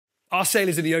Our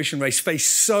sailors in the ocean race face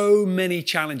so many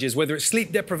challenges, whether it's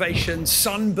sleep deprivation,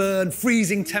 sunburn,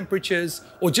 freezing temperatures,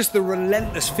 or just the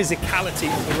relentless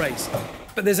physicality of the race.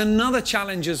 But there's another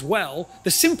challenge as well,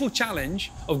 the simple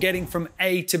challenge of getting from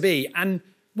A to B. And,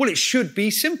 well, it should be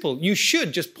simple. You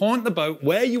should just point the boat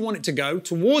where you want it to go,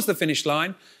 towards the finish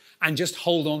line, and just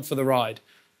hold on for the ride.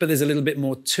 But there's a little bit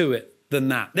more to it than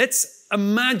that. Let's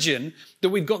imagine that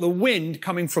we've got the wind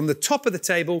coming from the top of the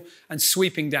table and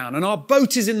sweeping down, and our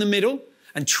boat is in the middle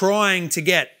and trying to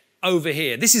get over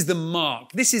here. This is the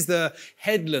mark. This is the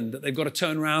headland that they've got to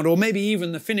turn around, or maybe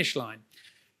even the finish line.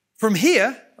 From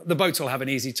here, the boats will have an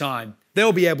easy time.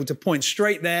 They'll be able to point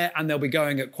straight there and they'll be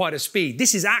going at quite a speed.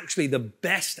 This is actually the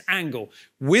best angle.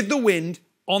 With the wind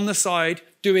on the side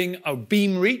doing a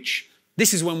beam reach,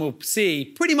 this is when we'll see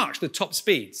pretty much the top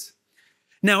speeds.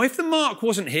 Now, if the mark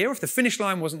wasn't here, if the finish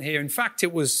line wasn't here, in fact,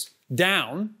 it was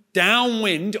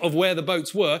downwind of where the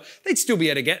boats were, they'd still be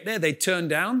able to get there. They'd turn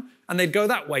down and they'd go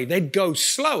that way. They'd go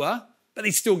slower, but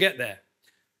they'd still get there.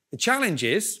 The challenge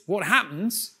is what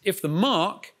happens if the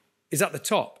mark is at the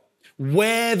top,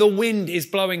 where the wind is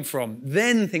blowing from.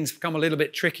 Then things become a little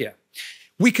bit trickier.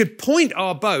 We could point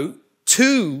our boat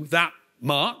to that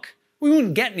mark. We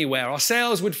wouldn't get anywhere. Our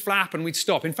sails would flap and we'd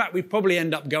stop. In fact, we'd probably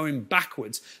end up going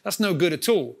backwards. That's no good at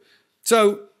all.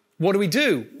 So what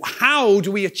do? How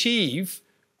do we achieve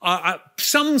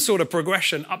some sort of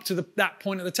progression up to that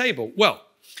point of the table? Well,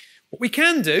 what we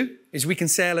can do is we can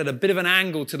sail at a bit of an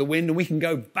angle to the wind and we can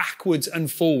go backwards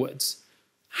and forwards.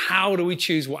 How do we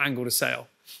choose what angle to sail?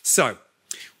 So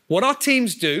what our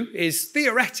teams do is,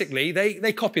 theoretically,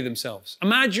 they copy themselves.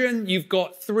 Imagine you've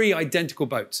got 3 identical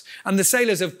boats, and the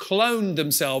sailors have cloned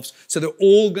themselves so they're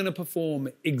all going to perform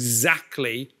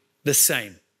exactly the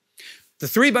same. The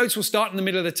 3 boats will start in the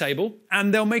middle of the table,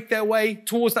 and they'll make their way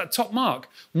towards that top mark.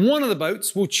 One of the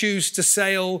boats will choose to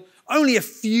sail only a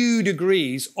few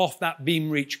degrees off that beam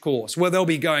reach course, where they'll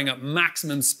be going at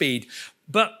maximum speed.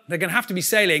 But they're going to have to be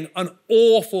sailing an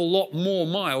awful lot more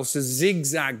miles to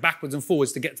zigzag backwards and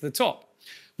forwards to get to the top.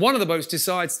 One of the boats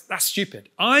decides, that's stupid.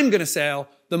 I'm going to sail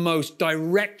the most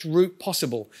direct route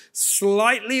possible,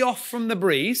 slightly off from the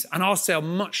breeze, and I'll sail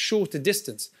much shorter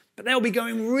distance. But they'll be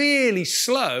going really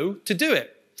slow to do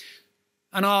it.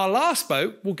 And our last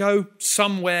boat will go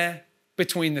somewhere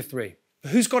between the 3.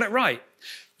 Who's got it right?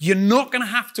 You're not going to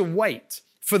have to wait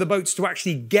for the boats to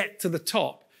actually get to the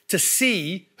top to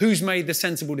see who's made the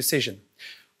sensible decision.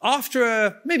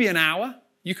 After maybe an hour,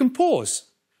 you can pause.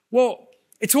 Well,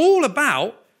 it's all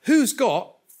about who's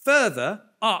got further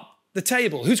up the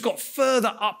table, who's got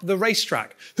further up the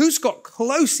racetrack, who's got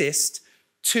closest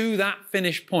to that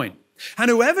finish point. And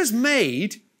whoever's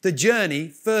made the journey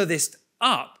furthest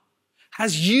up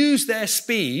has used their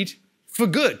speed for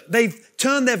good. They've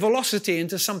turned their velocity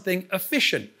into something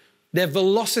efficient. Their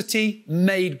velocity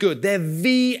made good. Their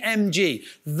VMG.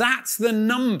 That's the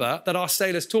number that our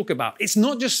sailors talk about. It's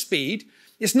not just speed.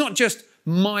 It's not just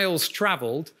miles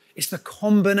traveled. It's the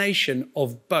combination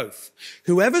of both.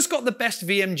 Whoever's got the best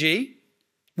VMG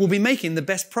will be making the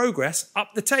best progress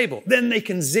up the table. Then they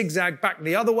can zigzag back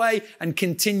the other way and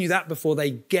continue that before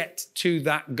they get to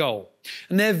that goal.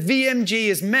 And their VMG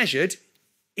is measured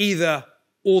either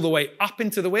all the way up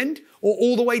into the wind or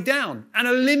all the way down. And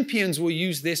Olympians will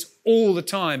use this all the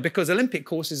time because Olympic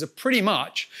courses are pretty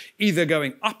much either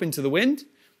going up into the wind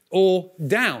or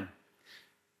down.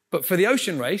 But for the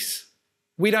ocean race,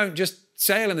 we don't just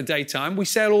sail in the daytime. We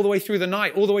sail all the way through the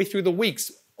night, all the way through the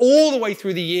weeks, all the way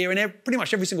through the year, and pretty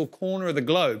much every single corner of the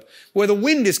globe, where the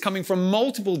wind is coming from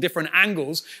multiple different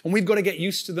angles, and we've got to get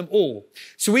used to them all.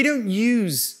 So we don't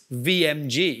use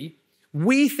VMG.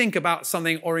 We think about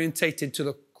something orientated to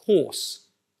the course.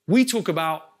 We talk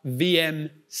about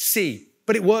VMC,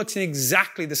 but it works in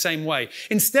exactly the same way.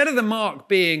 Instead of the mark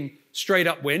being straight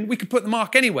upwind, we could put the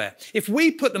mark anywhere. If we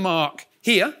put the mark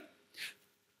here,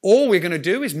 all we're going to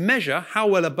do is measure how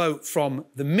well a boat from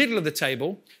the middle of the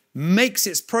table makes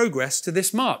its progress to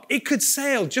this mark. It could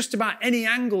sail just about any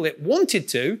angle it wanted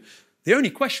to. The only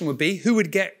question would be who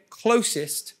would get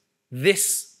closest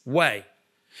this way.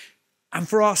 And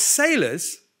for our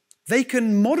sailors, they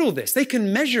can model this, they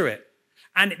can measure it.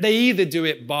 And they either do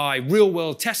it by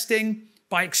real-world testing,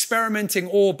 by experimenting,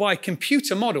 or by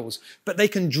computer models. But they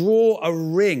can draw a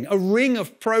ring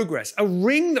of progress, a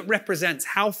ring that represents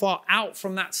how far out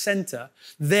from that center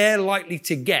they're likely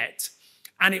to get.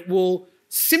 And it will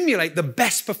simulate the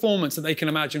best performance that they can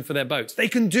imagine for their boats. They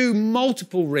can do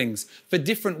multiple rings for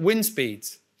different wind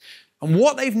speeds. And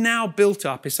what they've now built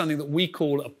up is something that we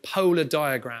call a polar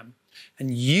diagram.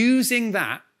 And using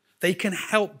that, they can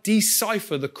help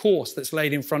decipher the course that's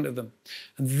laid in front of them.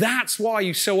 And that's why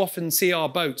you so often see our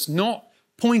boats not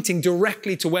pointing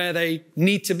directly to where they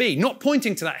need to be, not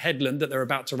pointing to that headland that they're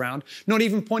about to round, not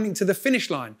even pointing to the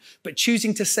finish line, but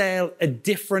choosing to sail a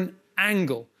different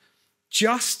angle,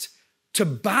 just to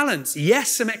balance,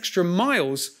 yes, some extra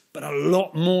miles, but a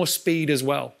lot more speed as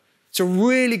well. It's a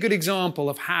really good example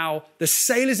of how the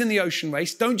sailors in the ocean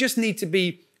race don't just need to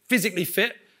be physically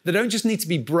fit, they don't just need to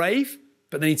be brave,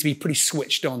 but they need to be pretty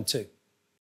switched on too.